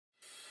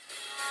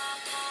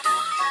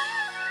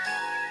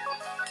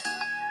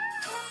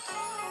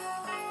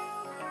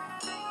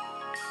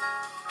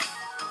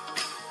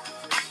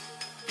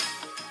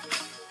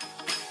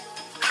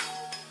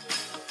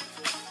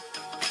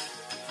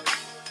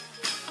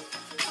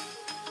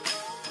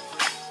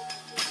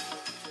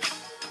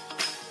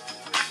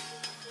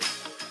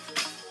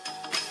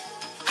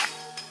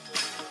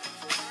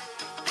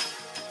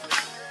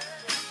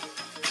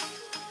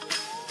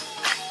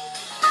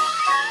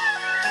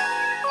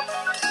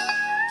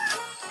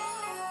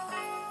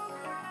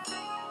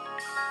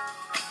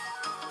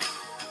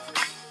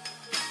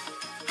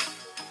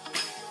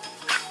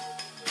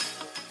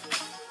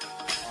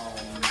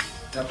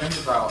Now think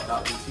about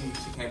Dr. T.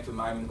 She came to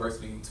Miami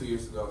University 2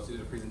 years ago. She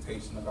did a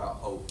presentation about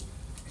hope.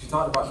 She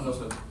talked about the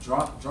notion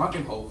of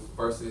drunken hope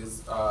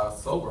versus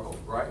sober hope,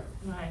 right?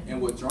 Right.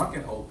 And with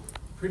drunken hope,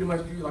 pretty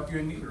much you're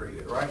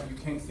inebriated, right? You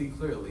can't see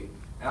clearly.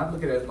 And I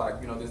look at it as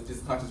like,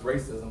 this conscious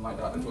racism, like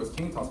Dr. George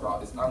King talks about,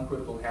 this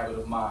non-critical habit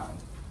of mind.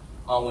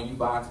 When you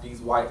buy into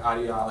these white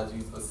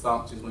ideologies,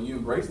 assumptions, when you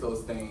embrace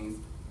those things,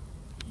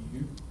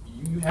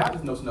 you have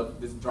this notion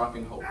of this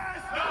drunken hope.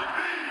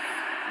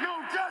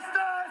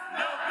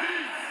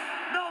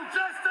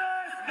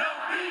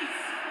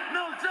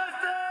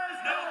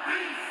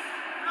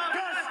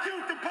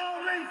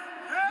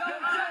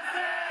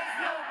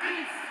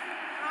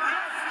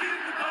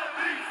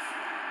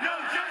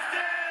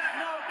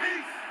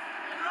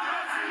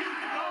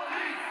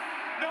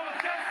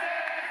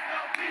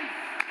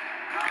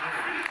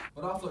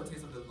 But also a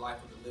taste of the life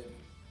of the living.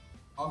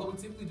 Although we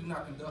typically do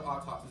not conduct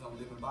autopsies on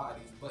living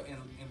bodies, but in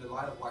the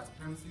light of white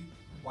supremacy,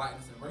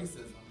 whiteness, and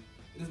racism,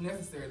 it is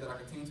necessary that I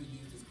continue to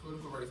use this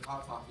critical race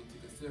autopsy to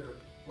consider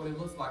what it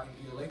looks like in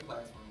ELA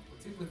classrooms,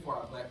 particularly for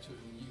our black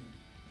children and youth,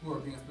 who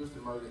are being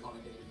spiritually murdered on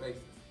a daily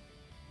basis.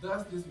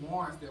 Thus, this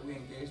warrants that we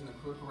engage in a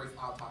critical race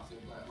autopsy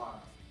of black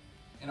lives.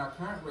 In our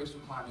current racial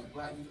climate,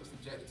 black youth are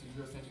subjected to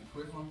Eurocentric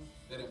curriculum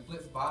that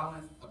inflicts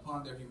violence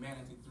upon their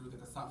humanity through the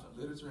consumption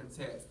of literature and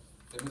text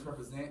that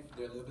misrepresent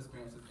their lived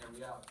experiences and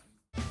realities.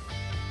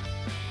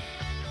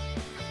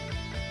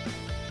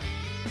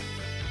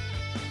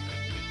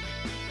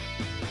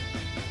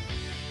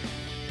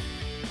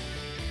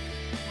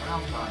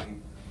 Brown's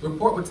body. The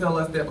report would tell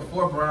us that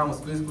before Brown was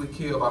physically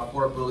killed by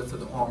 4 bullets to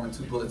the arm and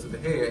 2 bullets to the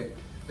head,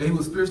 that he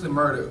was spiritually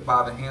murdered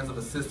by the hands of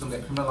a system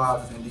that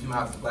criminalizes and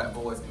dehumanizes black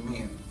boys and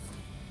men.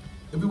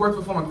 If we were to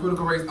perform a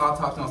critical race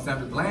autopsy on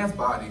Sandra Bland's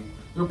body,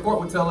 the report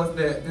would tell us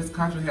that this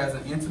country has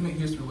an intimate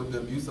history with the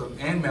abuse of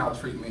and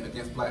maltreatment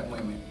against black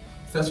women,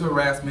 sexual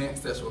harassment,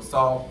 sexual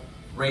assault,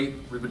 rape,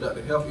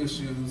 reproductive health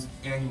issues,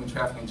 and human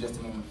trafficking, just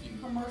to name a few.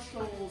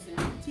 Commercials and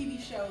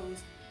TV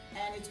shows,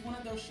 and it's one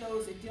of those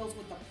shows that deals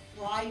with the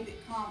private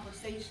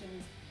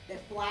conversations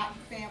that black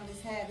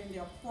families have in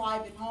their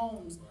private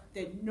homes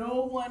that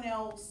no one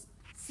else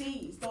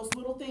sees. Those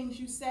little things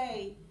you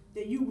say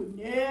that you would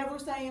never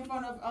say in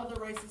front of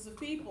other races of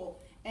people,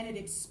 and it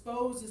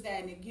exposes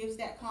that and it gives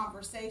that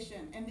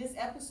conversation. And this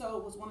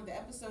episode was one of the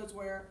episodes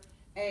where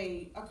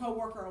a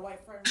co-worker, a white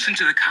friend... Listen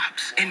to the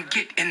cops and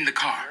get in the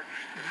car.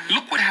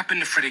 Look what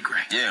happened to Freddie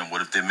Gray. Yeah, and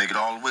what if they make it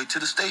all the way to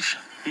the station?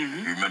 You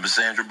remember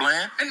Sandra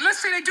Bland? And let's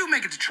say they do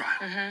make it to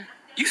trial.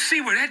 You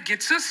see where that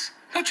gets us?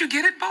 Don't you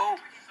get it, Bo?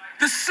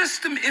 The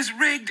system is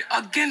rigged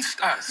against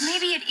us.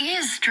 Maybe it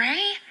is, Dre.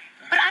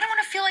 But I don't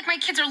want to feel like my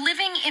kids are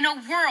living in a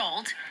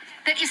world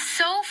that is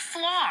so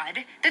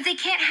flawed that they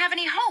can't have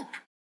any hope.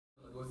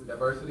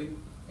 Diversity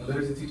and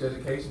literacy teacher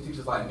education,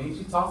 teachers like me,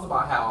 she talks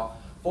about how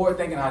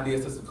forward-thinking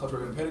ideas such as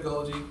cultural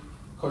pedagogy,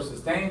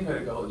 culture-sustained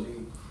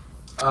pedagogy,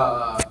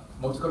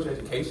 multicultural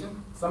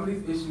education, some of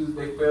these issues,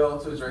 they fail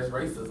to address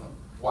racism,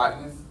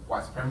 whiteness,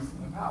 white supremacy,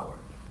 and power.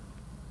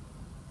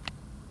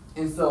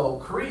 And so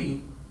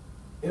CREE,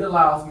 it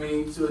allows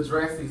me to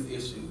address these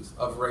issues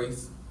of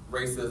race,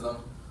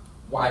 racism,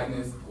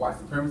 whiteness, white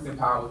supremacy, and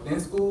power within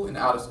school and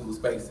out of school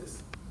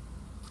spaces.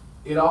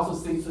 It also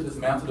seeks to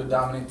dismantle the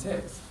dominant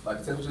text, like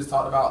the text we just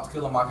talked about, To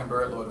Kill a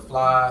Mockingbird, Lord of the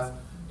Flies,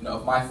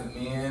 Of Mice and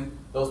Men,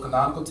 those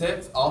canonical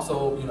texts.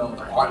 Also, the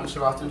art we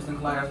show our students in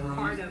classrooms.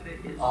 Part of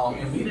it is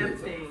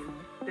accepting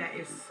that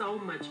is so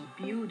much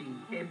beauty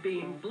in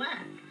being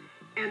black.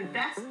 And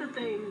that's the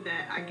thing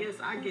that I guess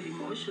I get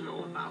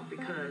emotional about,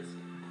 because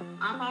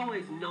I've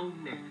always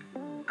known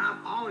that.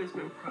 I've always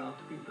been proud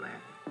to be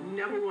black.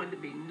 Never wanted to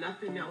be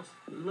nothing else.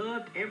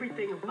 Loved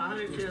everything about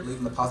it. Just believe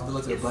in the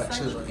possibility of black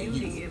children and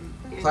youth.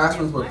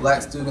 Classrooms where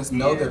black students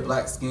know their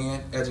black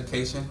skin,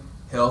 education,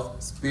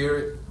 health,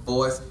 spirit,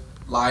 voice,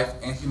 life,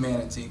 and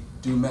humanity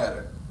do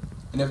matter.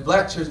 And if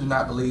black children do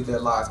not believe their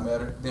lives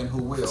matter, then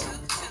who will?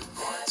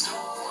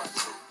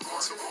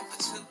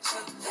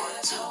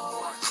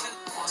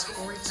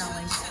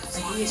 Storytelling,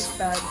 like we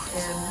expect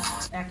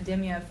in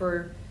academia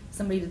for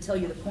somebody to tell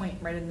you the point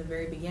right in the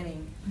very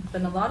beginning,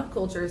 but in a lot of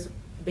cultures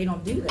they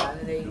don't do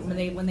that.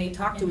 When they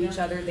talk to each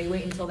other, they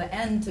wait until the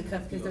end to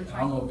cut, because they're trying. I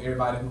don't know if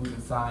everybody who's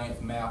in science,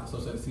 math, or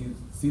social studies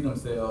see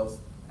themselves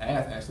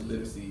as actually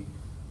literacy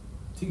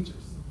teachers.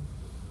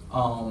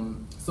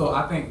 So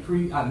I think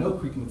I know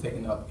CREE can be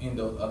taken up in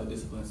those other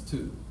disciplines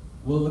too.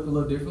 Will it look a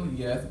little differently?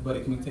 Yes, but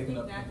it can be taken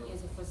up. That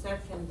is a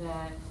perception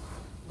that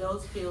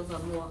those fields are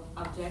more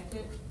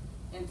objective,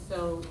 and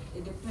so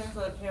it depends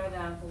on the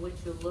paradigm for which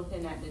you're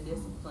looking at the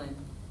discipline.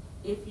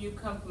 If you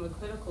come from a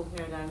critical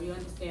paradigm, you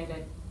understand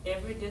that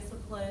every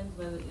discipline,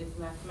 whether it's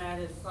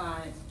mathematics,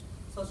 science,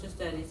 social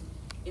studies,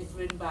 is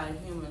written by a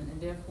human, and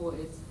therefore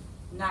it's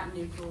not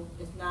neutral,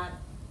 it's not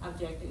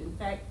objective. In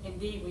fact,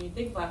 indeed, when you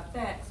think about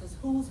facts, it's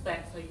whose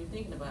facts are you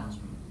thinking about?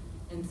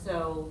 And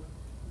so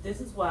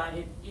this is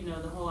why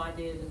the whole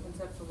idea of the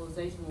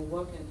conceptualization will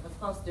work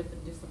across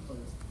different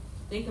disciplines.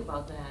 Think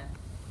about that.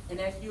 And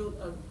as you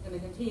are going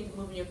to continue to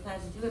move in your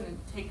classes, you're going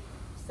to take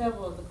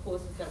several of the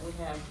courses that we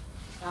have.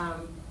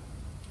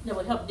 that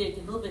would help dig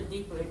a little bit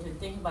deeper into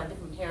thinking about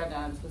different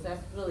paradigms, because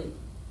that's really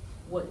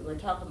what we're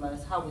talking about,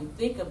 is how we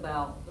think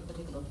about the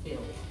particular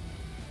field.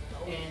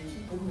 And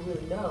people who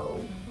really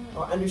know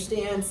or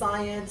understand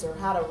science or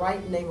how to write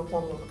and name a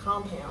formula of a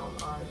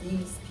compound are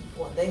these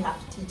people, and they have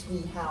to teach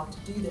me how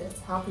to do this.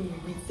 How can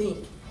we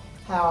rethink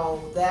how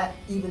that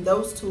even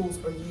those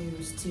tools are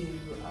used to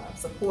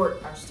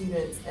support our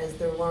students as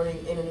they're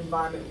learning in an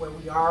environment where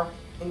we are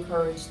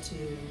encouraged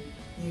to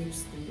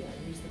use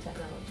the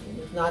technology, and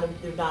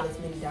there's not as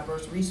many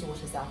diverse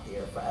resources out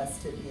there for us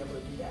to be able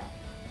to do that.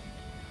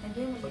 I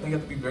think you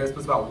have to be very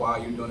specific about why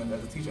you're doing it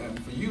as a teacher,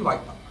 and for you, like,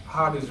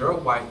 how does your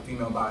white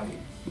female body,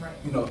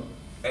 you know,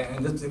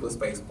 in this particular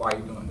space, why are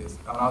you doing this?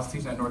 When I was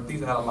teaching at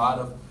Northeast, I had a lot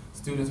of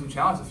students who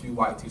challenged a few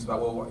white teachers about,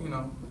 well, you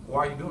know,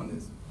 why are you doing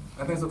this?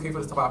 I think it's okay for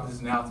us to talk about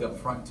positionality up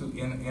front too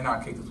in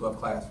our K-12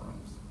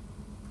 classrooms.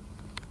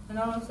 And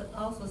I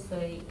also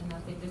say, and I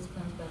think this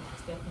comes back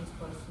to Stephanie's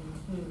question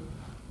too.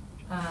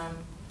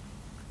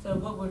 So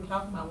what we're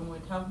talking about when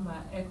we're talking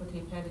about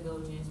equity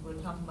pedagogy is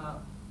we're talking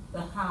about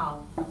the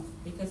how,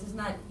 because it's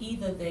not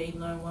either they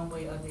learn one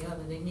way or the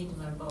other. They need to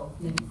learn both.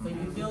 But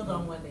you build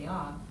on where they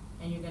are,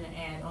 and you're going to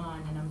add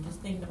on. And I'm just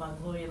thinking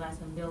about Gloria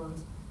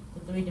Lasson-Dillon's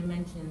The 3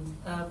 Dimensions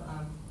of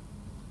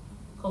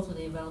Cultural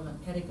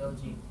Development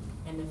Pedagogy.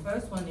 And the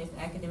first one is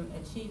academic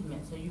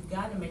achievement. So you've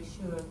got to make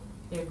sure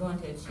they're going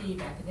to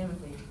achieve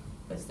academically.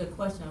 But it's the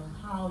question of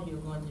how you're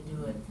going to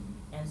do it.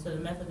 And so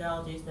the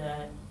methodologies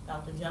that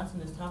Dr.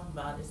 Johnson is talking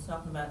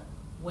about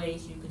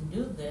ways you can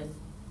do this,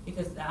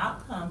 because the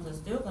outcomes are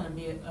still going to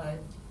be a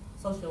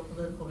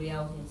social-political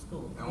reality in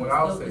school. And what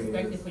I'll say is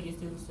expected for your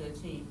students to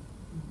achieve.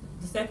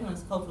 The second one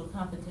is cultural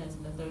competence,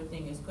 and the third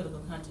thing is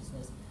critical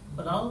consciousness.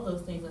 But all of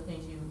those things are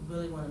things you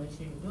really want to make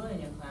sure you're doing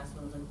in your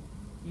classrooms, and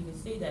you can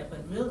see that.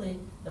 But really,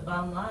 the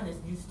bottom line is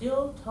you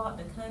still taught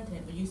the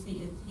content, but you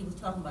see he was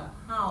talking about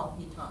how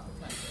he taught the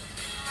content.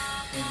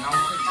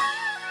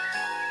 And